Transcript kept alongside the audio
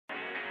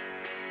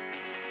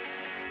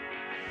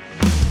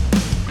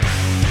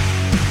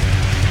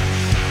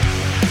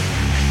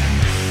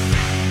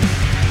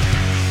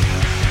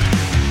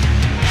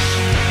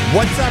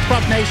What's up,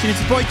 Prop Nation?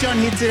 It's your boy John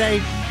here today,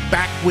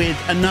 back with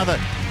another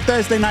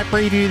Thursday night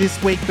preview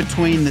this week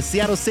between the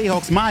Seattle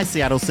Seahawks, my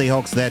Seattle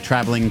Seahawks. They're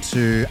traveling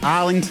to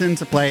Arlington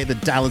to play the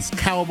Dallas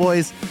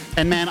Cowboys.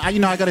 And man, I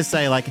got to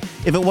say, like,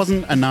 if it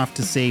wasn't enough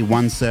to see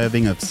one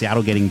serving of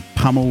Seattle getting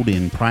pummeled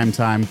in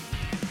primetime,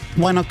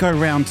 why not go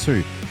round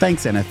two?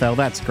 Thanks, NFL.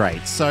 That's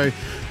great. So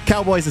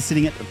Cowboys are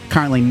sitting at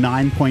currently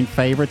 9-point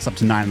favorites, up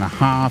to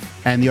 9.5,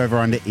 and the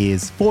over-under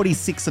is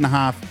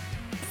 46.5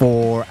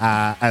 for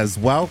as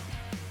well.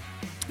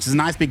 Which is a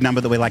nice big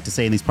number that we like to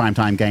see in these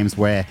primetime games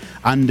where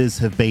unders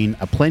have been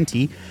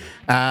aplenty.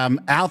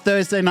 Our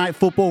Thursday night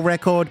football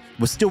record,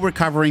 we're still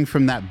recovering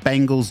from that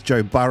Bengals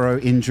Joe Burrow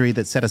injury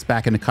that set us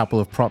back in a couple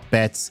of prop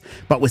bets,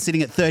 but we're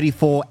sitting at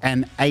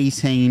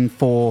 34-18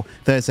 for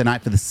Thursday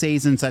night for the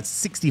season, so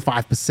that's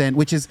 65%,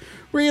 which is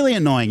really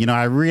annoying.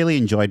 I really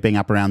enjoyed being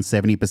up around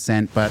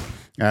 70%, but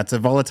it's a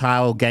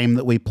volatile game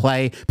that we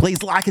play.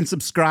 Please like and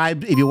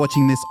subscribe if you're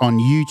watching this on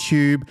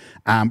YouTube.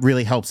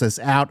 Really helps us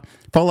out.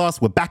 Follow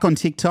us. We're back on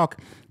TikTok.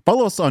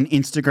 Follow us on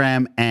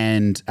Instagram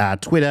and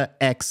Twitter,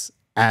 X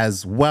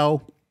as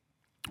well.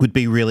 Would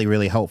be really,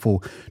 really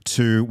helpful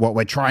to what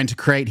we're trying to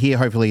create here.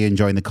 Hopefully you're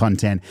enjoying the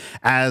content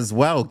as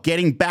well.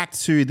 Getting back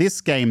to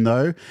this game,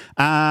 though,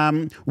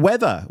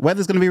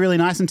 weather's going to be really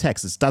nice in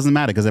Texas. Doesn't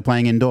matter because they're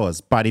playing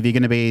indoors. But if you're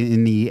going to be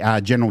in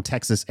the general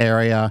Texas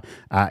area,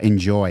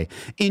 enjoy.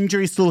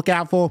 Injuries to look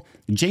out for.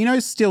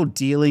 Geno's still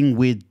dealing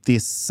with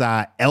this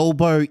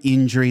elbow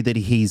injury that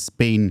he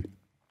sustained.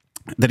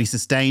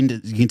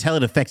 You can tell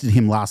it affected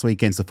him last week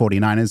against the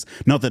 49ers.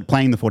 Not that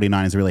playing the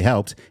 49ers really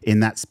helped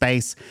in that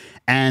space.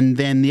 And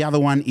then the other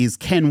one is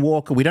Ken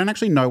Walker. We don't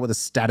actually know what the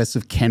status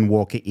of Ken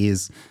Walker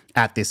is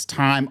at this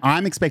time.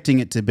 I'm expecting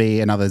it to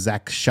be another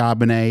Zach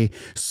Charbonnet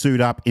suit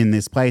up in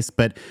this place.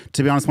 But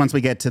to be honest, once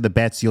we get to the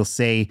bets, you'll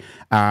see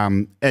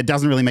it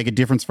doesn't really make a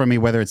difference for me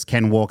whether it's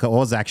Ken Walker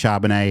or Zach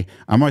Charbonnet.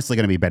 I'm mostly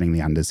going to be betting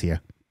the unders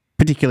here,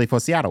 particularly for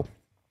Seattle.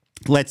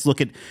 Let's look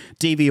at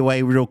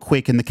DVOA real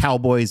quick, and the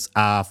Cowboys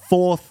are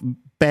fourth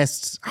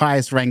best,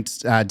 highest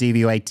ranked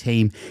DVOA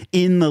team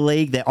in the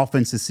league. Their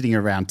offense is sitting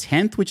around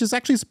 10th, which is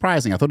actually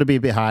surprising. I thought it'd be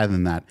a bit higher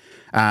than that,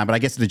 but I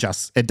guess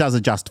it does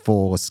adjust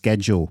for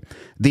schedule.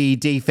 The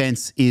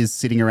defense is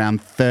sitting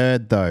around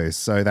third, though,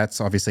 so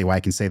that's obviously why I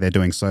can see they're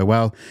doing so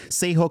well.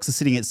 Seahawks are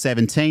sitting at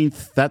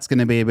 17th. That's going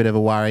to be a bit of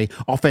a worry.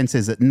 Offense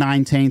is at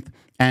 19th.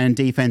 And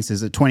defense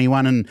is at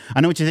 21. And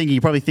I know what you're thinking.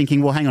 You're probably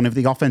thinking, well, hang on, if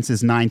the offense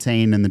is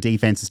 19 and the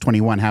defense is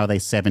 21, how are they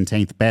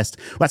 17th best?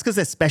 Well, that's because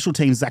their special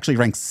teams is actually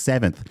ranked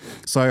 7th.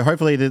 So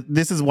hopefully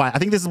this is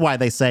why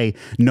they say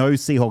no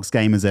Seahawks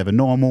game is ever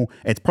normal.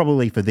 It's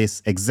probably for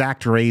this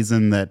exact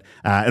reason that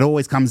it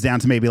always comes down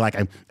to maybe like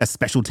a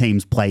special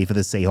teams play for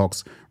the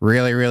Seahawks.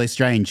 Really, really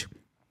strange.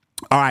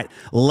 All right,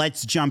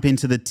 let's jump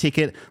into the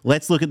ticket.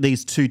 Let's look at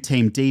these two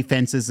team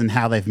defenses and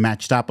how they've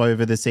matched up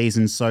over the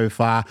season so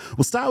far.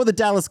 We'll start with the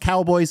Dallas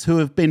Cowboys, who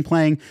have been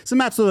playing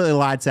some absolutely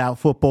lights out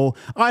football.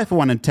 I, for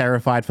one, am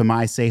terrified for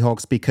my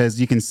Seahawks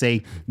because you can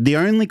see the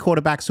only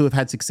quarterbacks who have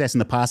had success in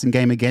the passing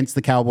game against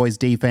the Cowboys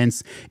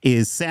defense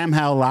is Sam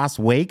Howell last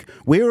week.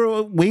 We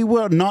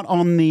were not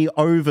on the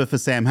over for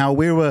Sam Howell.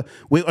 We were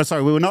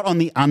not on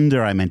the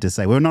under, I meant to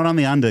say. We were not on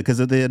the under because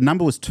the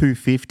number was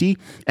 250.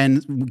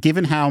 And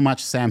given how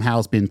much Sam Howell's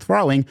been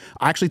throwing,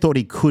 I actually thought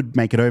he could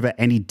make it over,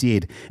 and he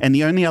did. And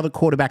the only other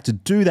quarterback to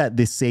do that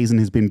this season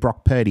has been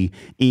Brock Purdy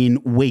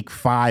in week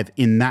 5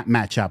 in that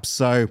matchup.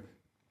 So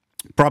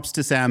props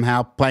to Sam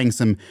Howell, playing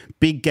some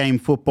big game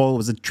football. It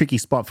was a tricky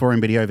spot for him,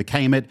 but he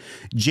overcame it.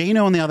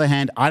 Geno, on the other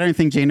hand, I don't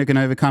think Geno can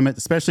overcome it,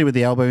 especially with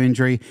the elbow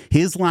injury.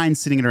 His line's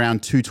sitting at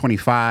around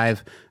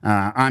 225.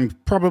 I'm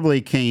probably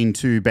keen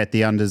to bet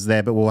the unders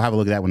there, but we'll have a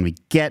look at that when we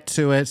get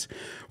to it.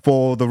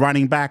 For the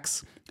running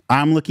backs,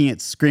 I'm looking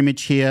at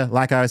scrimmage here.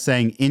 Like I was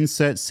saying,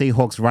 insert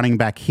Seahawks running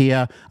back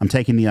here. I'm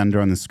taking the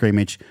under on the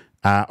scrimmage.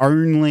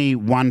 Only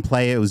one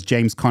player, it was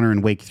James Conner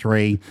in week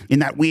 3. In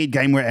that weird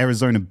game where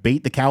Arizona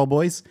beat the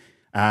Cowboys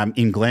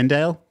in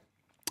Glendale,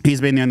 he's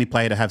been the only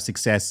player to have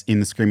success in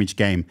the scrimmage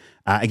game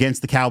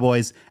against the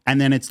Cowboys. And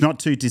then it's not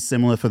too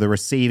dissimilar for the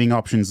receiving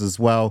options as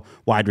well.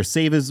 Wide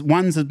receivers,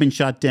 1s have been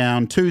shut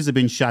down, 2s have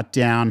been shut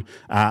down.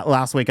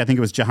 Last week, I think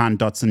it was Jahan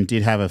Dotson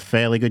did have a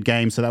fairly good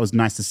game, so that was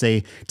nice to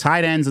see.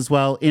 Tight ends as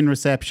well, in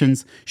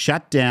receptions,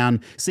 shut down.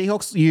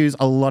 Seahawks use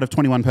a lot of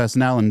 21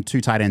 personnel and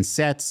 2 tight end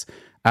sets.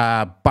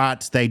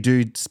 But they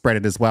do spread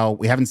it as well.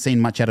 We haven't seen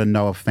much out of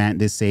Noah Fant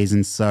this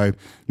season, so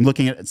I'm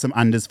looking at some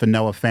unders for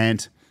Noah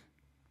Fant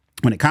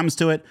when it comes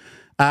to it.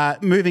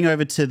 Moving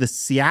over to the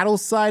Seattle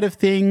side of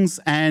things,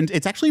 and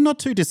it's actually not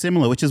too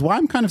dissimilar, which is why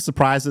I'm kind of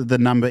surprised that the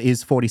number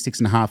is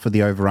 46.5 for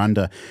the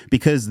over-under,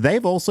 because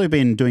they've also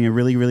been doing a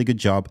really, really good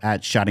job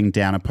at shutting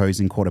down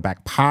opposing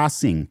quarterback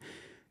passing.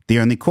 The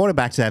only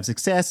quarterback to have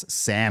success,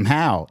 Sam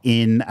Howell,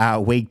 in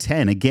week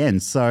 10 again.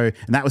 And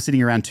that was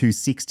sitting around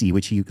 260,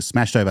 which he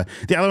smashed over.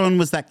 The other one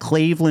was that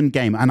Cleveland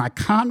game, and I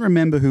can't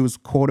remember who was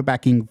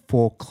quarterbacking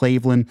for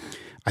Cleveland.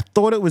 I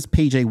thought it was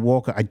PJ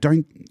Walker. I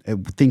don't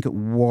think it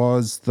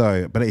was,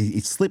 though, but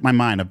it slipped my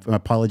mind. I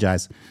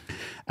apologize.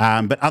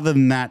 But other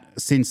than that,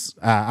 since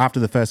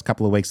after the first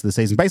couple of weeks of the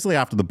season, basically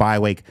after the bye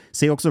week,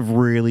 Seahawks have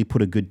really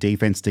put a good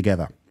defense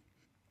together.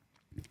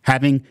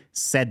 Having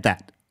said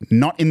that,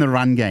 not in the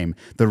run game.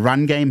 The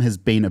run game has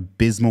been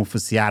abysmal for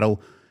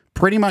Seattle.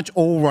 Pretty much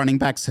all running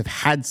backs have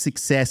had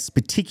success,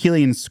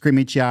 particularly in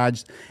scrimmage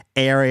yards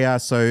area.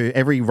 So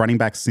every running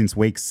back since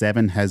week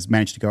 7 has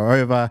managed to go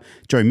over.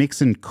 Joe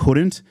Mixon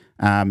couldn't.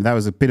 That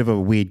was a bit of a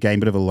weird game,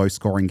 bit of a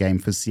low-scoring game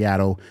for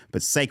Seattle.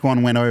 But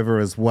Saquon went over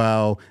as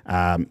well.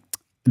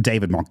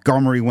 David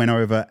Montgomery went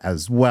over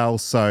as well.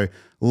 So a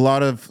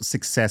lot of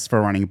success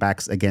for running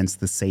backs against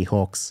the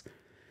Seahawks.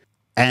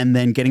 And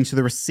then getting to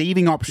the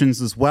receiving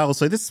options as well.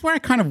 So this is where I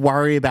kind of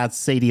worry about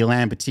CeeDee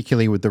Lamb,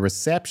 particularly with the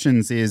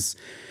receptions, is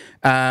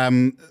he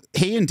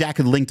and Dak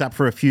had linked up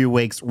for a few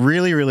weeks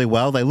really, really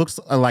well. They looked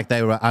like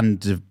they were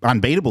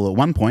unbeatable at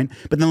one point.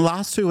 But in the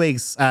last 2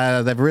 weeks,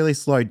 they've really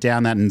slowed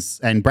down that,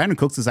 and Brandon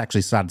Cooks has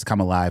actually started to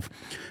come alive.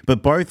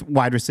 But both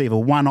wide receiver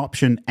 1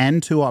 option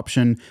and 2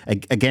 option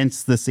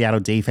against the Seattle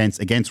defense,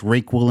 against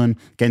Reek Woolen,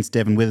 against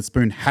Devin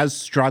Witherspoon, has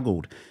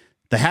struggled.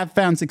 They have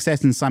found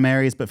success in some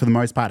areas, but for the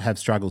most part have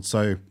struggled.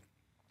 So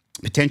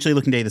potentially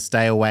looking to either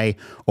stay away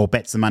or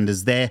bet some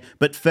unders there.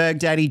 But Ferg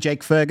Daddy,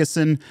 Jake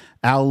Ferguson,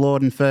 our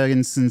Lord and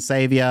Ferguson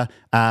Savior,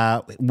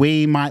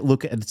 we might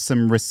look at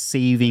some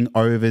receiving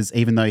overs,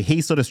 even though he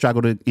sort of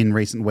struggled in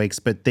recent weeks.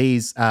 But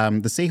these,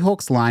 the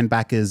Seahawks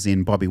linebackers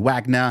in Bobby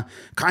Wagner,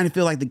 kind of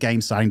feel like the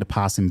game's starting to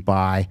pass him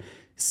by.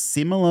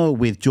 Similar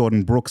with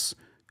Jordan Brooks.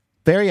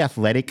 Very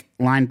athletic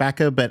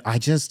linebacker, but I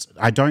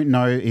don't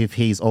know if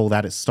he's all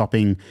that at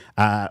stopping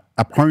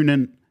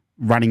opponent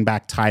running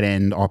back tight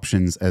end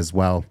options as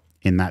well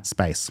in that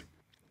space.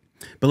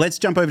 But let's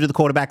jump over to the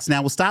quarterbacks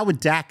now. We'll start with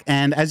Dak,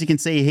 and as you can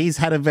see, he's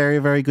had a very,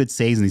 very good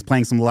season. He's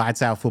playing some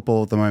lights out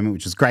football at the moment,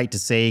 which is great to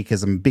see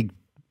because I'm a big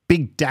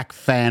Dak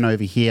fan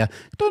over here.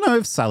 I don't know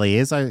if Sully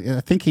is.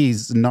 I think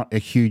he's not a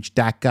huge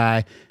Dak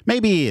guy.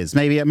 Maybe he is.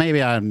 Maybe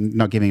I'm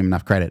not giving him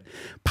enough credit.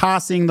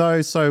 Passing,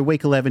 though, so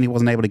week 11, he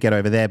wasn't able to get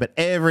over there. But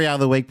every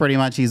other week, pretty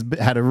much, he's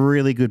had a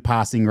really good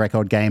passing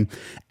record game.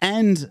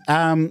 And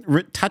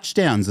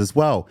touchdowns as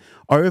well.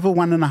 Over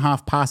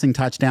 1.5 passing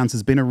touchdowns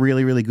has been a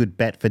really, really good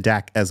bet for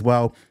Dak as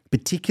well,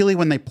 particularly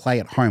when they play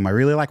at home. I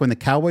really like when the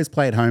Cowboys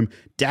play at home.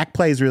 Dak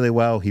plays really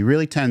well. He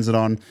really turns it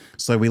on.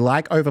 So we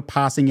like over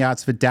passing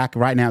yards for Dak.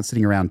 Right now it's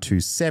sitting around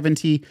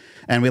 270.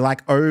 And we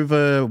like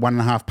over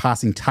 1.5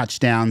 passing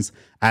touchdowns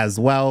as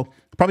well.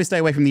 Probably stay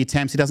away from the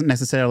attempts. He doesn't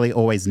necessarily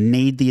always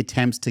need the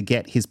attempts to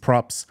get his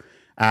props.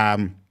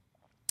 And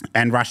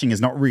rushing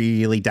is not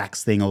really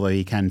Dak's thing, although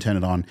he can turn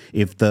it on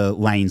if the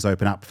lanes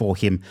open up for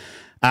him.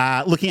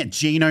 Looking at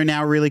Geno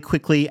now really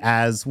quickly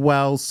as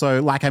well.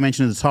 So like I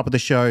mentioned at the top of the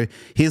show,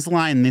 his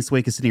line this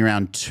week is sitting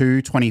around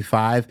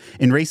 225.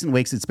 In recent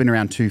weeks, it's been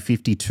around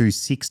 250,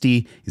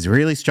 260. He's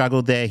really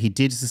struggled there. He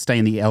did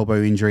sustain the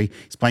elbow injury.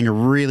 He's playing a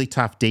really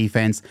tough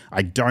defense.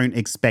 I don't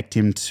expect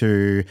him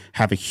to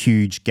have a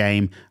huge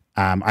game.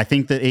 I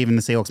think that even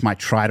the Seahawks might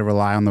try to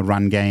rely on the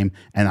run game,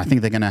 and I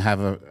think they're going to have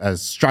a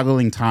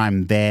struggling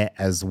time there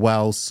as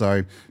well.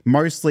 So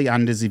mostly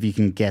unders if you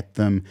can get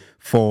them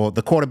for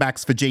the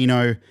quarterbacks for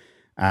Geno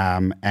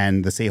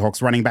and the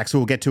Seahawks running backs, who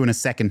we'll get to in a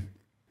second.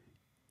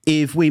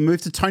 If we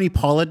move to Tony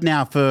Pollard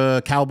now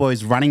for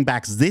Cowboys running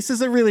backs, this is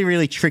a really,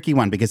 really tricky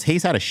one because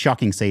he's had a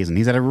shocking season.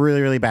 He's had a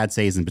really, really bad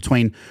season.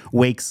 Between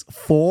weeks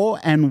 4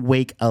 and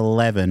week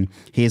 11,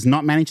 he has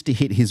not managed to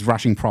hit his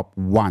rushing prop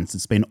once.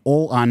 It's been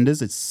all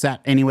unders. It's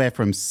sat anywhere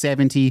from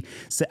 70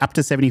 up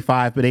to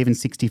 75, but even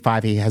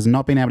 65. He has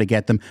not been able to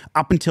get them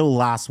up until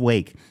last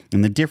week.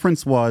 And the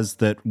difference was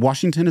that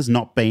Washington has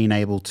not been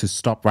able to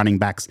stop running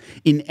backs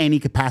in any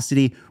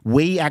capacity.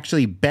 We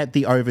actually bet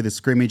the over the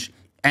scrimmage,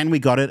 and we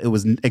got it.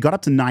 It got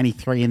up to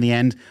 93 in the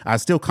end.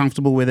 Still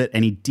comfortable with it,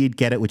 and he did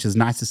get it, which is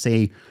nice to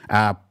see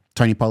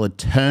Tony Pollard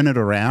turn it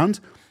around.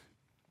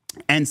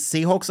 And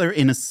Seahawks are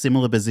in a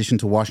similar position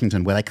to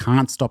Washington where they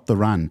can't stop the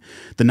run.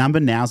 The number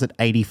now is at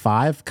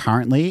 85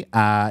 currently.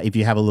 If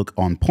you have a look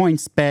on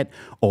PointsBet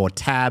or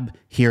Tab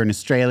here in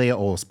Australia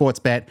or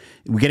Sportsbet,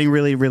 we're getting a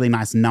really, really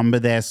nice number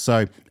there.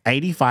 So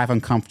 85 I'm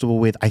comfortable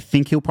with. I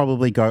think he'll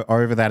probably go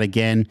over that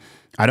again.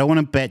 I don't want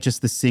to bet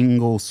just the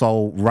single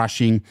soul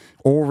rushing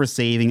or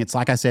receiving. It's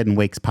like I said in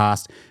weeks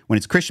past, when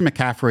it's Christian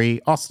McCaffrey,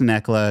 Austin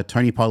Eckler,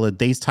 Tony Pollard,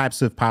 these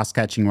types of pass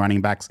catching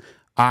running backs,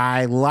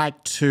 I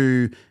like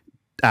to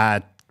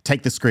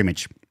take the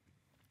scrimmage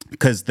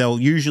because they'll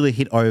usually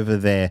hit over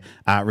their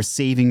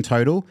receiving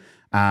total,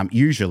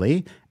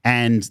 usually.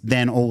 And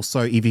then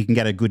also if you can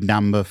get a good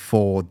number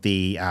for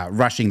the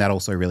rushing, that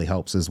also really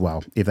helps as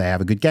well if they have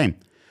a good game.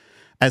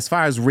 As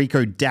far as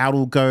Rico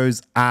Dowdle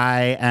goes,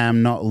 I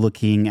am not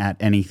looking at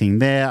anything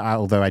there,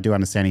 although I do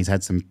understand he's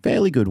had some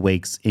fairly good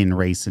weeks in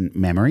recent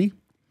memory.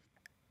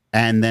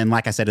 And then,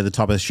 like I said at the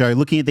top of the show,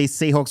 looking at these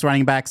Seahawks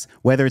running backs,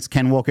 whether it's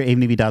Ken Walker,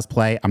 even if he does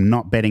play, I'm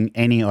not betting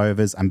any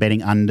overs. I'm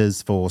betting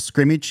unders for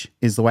scrimmage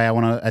is the way I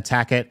want to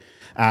attack it.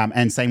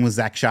 And same with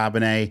Zach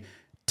Charbonnet.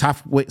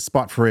 Tough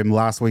spot for him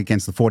last week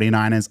against the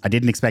 49ers. I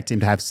didn't expect him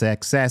to have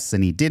success,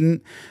 and he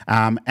didn't.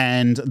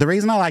 And the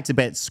reason I like to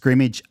bet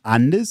scrimmage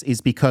unders is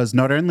because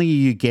not only are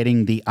you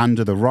getting the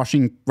under the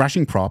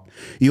rushing prop,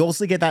 you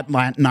also get that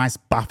nice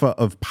buffer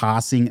of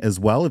passing as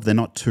well if they're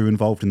not too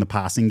involved in the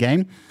passing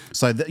game.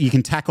 So that you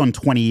can tack on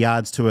 20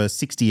 yards to a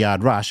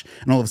 60-yard rush,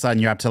 and all of a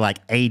sudden you're up to like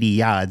 80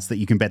 yards that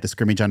you can bet the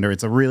scrimmage under.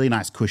 It's a really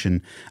nice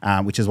cushion,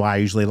 which is why I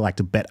usually like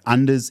to bet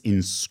unders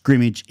in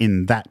scrimmage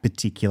in that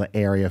particular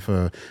area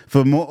for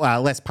more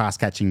less pass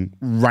catching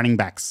running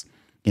backs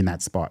in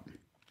that spot.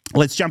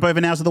 Let's jump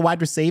over now to the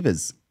wide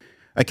receivers.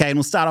 Okay, and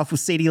we'll start off with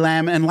CeeDee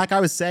Lamb. And like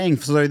I was saying,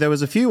 so there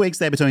was a few weeks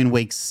there between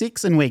week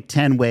 6 and week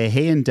 10 where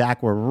he and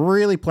Dak were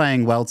really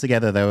playing well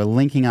together. They were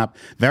linking up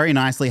very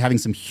nicely, having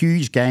some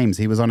huge games.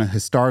 He was on a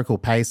historical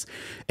pace.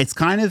 It's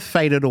kind of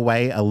faded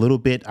away a little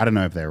bit. I don't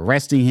know if they're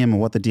resting him or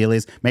what the deal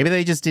is. Maybe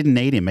they just didn't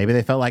need him. Maybe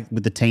they felt like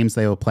with the teams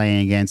they were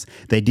playing against,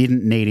 they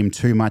didn't need him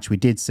too much. We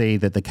did see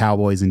that the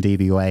Cowboys in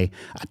DVOA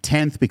are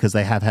 10th because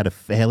they have had a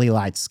fairly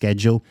light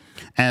schedule.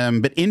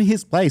 But in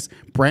his place,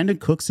 Brandon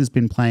Cooks has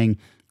been playing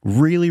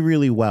really,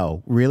 really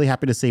well. Really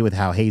happy to see with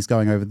how he's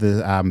going over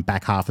the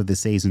back half of the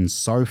season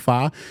so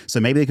far. So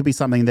maybe there could be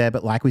something there.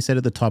 But like we said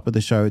at the top of the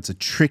show, it's a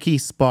tricky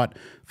spot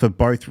for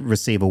both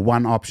receiver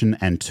 1 option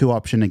and 2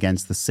 option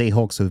against the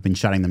Seahawks, who have been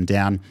shutting them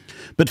down.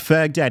 But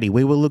Ferg Daddy,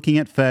 we were looking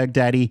at Ferg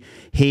Daddy.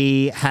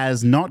 He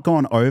has not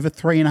gone over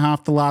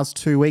 3.5 the last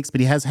 2 weeks, but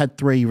he has had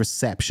 3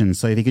 receptions.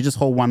 So if he could just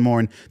hold one more,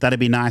 and that'd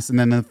be nice. And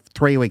then the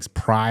 3 weeks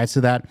prior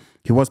to that,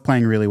 he was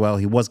playing really well.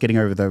 He was getting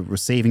over the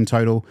receiving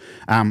total.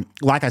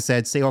 Like I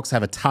said, Seahawks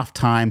have a tough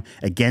time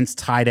against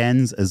tight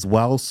ends as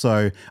well.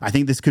 So I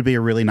think this could be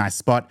a really nice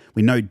spot.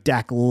 We know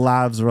Dak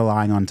loves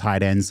relying on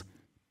tight ends,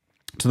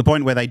 to the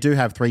point where they do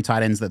have 3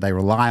 tight ends that they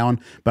rely on,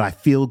 but I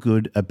feel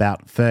good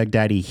about Ferg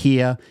Daddy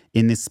here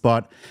in this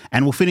spot.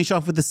 And we'll finish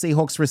off with the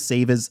Seahawks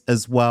receivers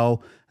as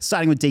well,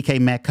 starting with DK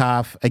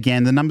Metcalf.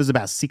 Again, the number's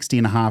about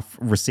 60.5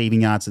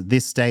 receiving yards at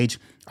this stage.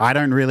 I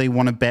don't really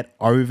want to bet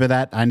over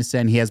that. I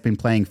understand he has been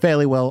playing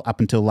fairly well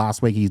up until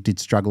last week. He did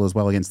struggle as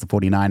well against the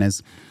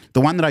 49ers.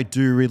 The one that I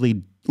do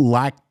really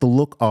like the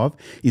look of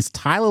is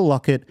Tyler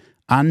Lockett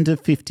under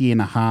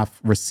 50.5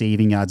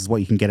 receiving yards is what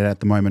you can get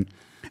at the moment.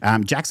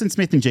 Jackson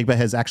Smith-Njigba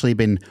has actually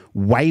been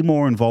way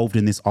more involved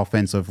in this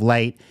offense of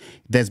late.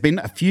 There's been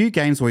a few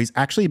games where he's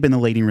actually been the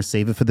leading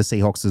receiver for the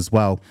Seahawks as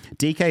well.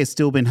 DK has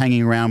still been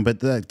hanging around,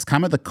 but it's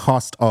come at the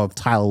cost of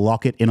Tyler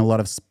Lockett in a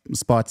lot of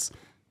spots.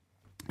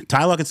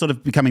 Tyler Lockett's sort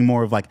of becoming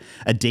more of like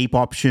a deep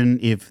option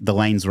if the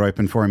lanes are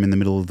open for him in the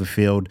middle of the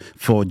field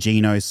for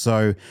Geno.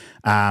 So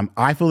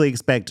I fully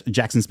expect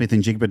Jackson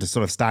Smith-Njigba to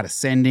sort of start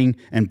ascending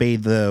and be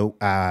the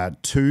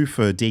 2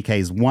 for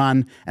DK's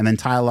 1. And then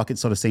Tyler Lockett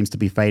sort of seems to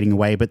be fading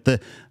away. But the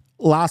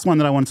last one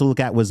that I wanted to look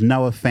at was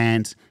Noah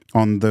Fant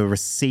on the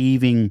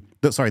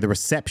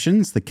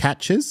receptions, the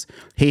catches.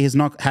 He has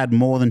not had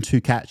more than 2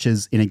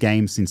 catches in a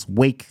game since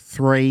week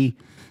 3.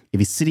 If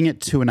he's sitting at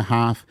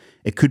 2.5,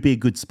 it could be a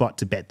good spot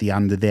to bet the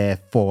under there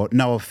for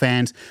Noah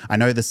Fant. I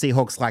know the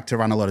Seahawks like to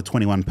run a lot of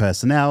 21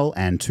 personnel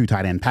and 2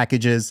 tight end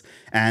packages,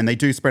 and they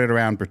do spread it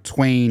around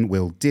between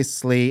Will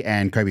Dissly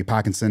and Kobe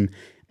Parkinson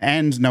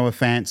and Noah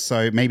Fant.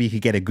 So maybe you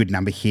could get a good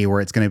number here where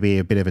it's going to be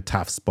a bit of a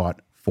tough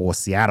spot for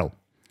Seattle.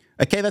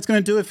 Okay, that's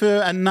going to do it for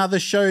another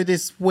show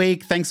this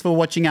week. Thanks for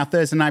watching our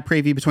Thursday night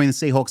preview between the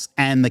Seahawks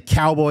and the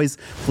Cowboys.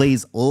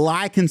 Please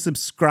like and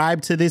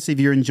subscribe to this if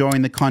you're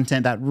enjoying the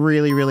content. That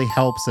really, really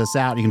helps us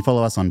out. You can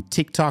follow us on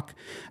TikTok,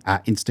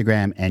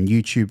 Instagram, and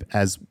YouTube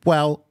as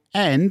well.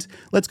 And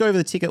let's go over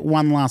the ticket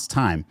one last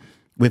time.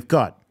 We've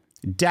got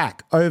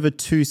Dak over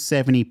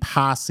 270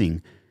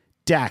 passing,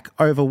 Dak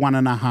over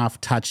 1.5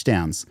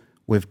 touchdowns.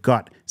 We've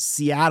got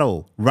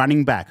Seattle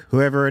running back,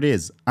 whoever it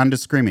is, under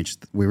scrimmage.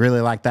 We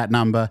really like that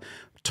number.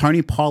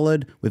 Tony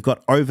Pollard, we've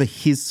got over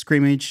his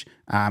scrimmage.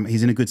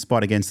 He's in a good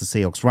spot against the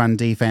Seahawks run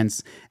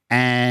defense.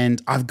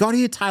 And I've got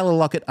here Tyler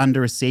Lockett under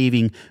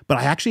receiving, but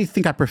I actually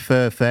think I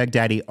prefer Ferg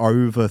Daddy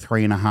over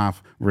 3.5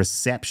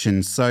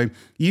 receptions. So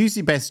use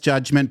your best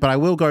judgment, but I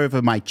will go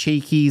over my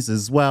cheekies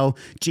as well.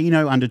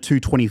 Geno under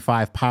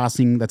 225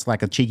 passing. That's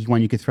like a cheeky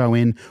one you could throw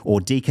in.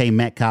 Or DK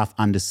Metcalf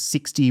under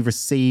 60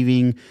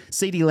 receiving.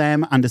 CeeDee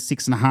Lamb under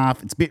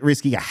 6.5. It's a bit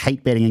risky. I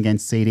hate betting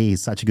against CD.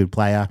 He's such a good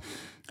player.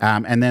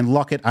 And then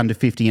Lockett under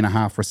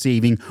 50.5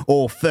 receiving,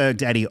 or Ferg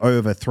Daddy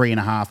over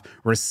 3.5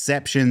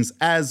 receptions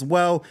as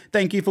well.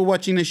 Thank you for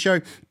watching the show.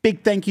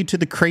 Big thank you to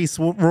the Crease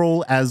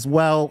Rule as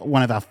well,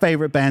 one of our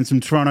favorite bands from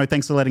Toronto.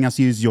 Thanks for letting us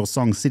use your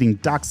song Sitting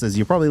Ducks, as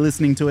you're probably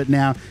listening to it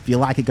now. If you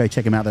like it, go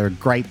check them out. They're a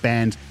great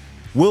band.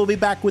 We'll be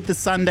back with the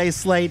Sunday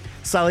slate.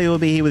 Sully will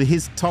be here with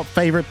his top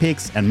favorite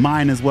picks and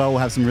mine as well. We'll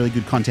have some really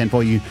good content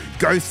for you.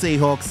 Go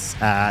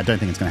Seahawks. I don't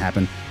think it's going to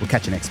happen. We'll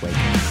catch you next week.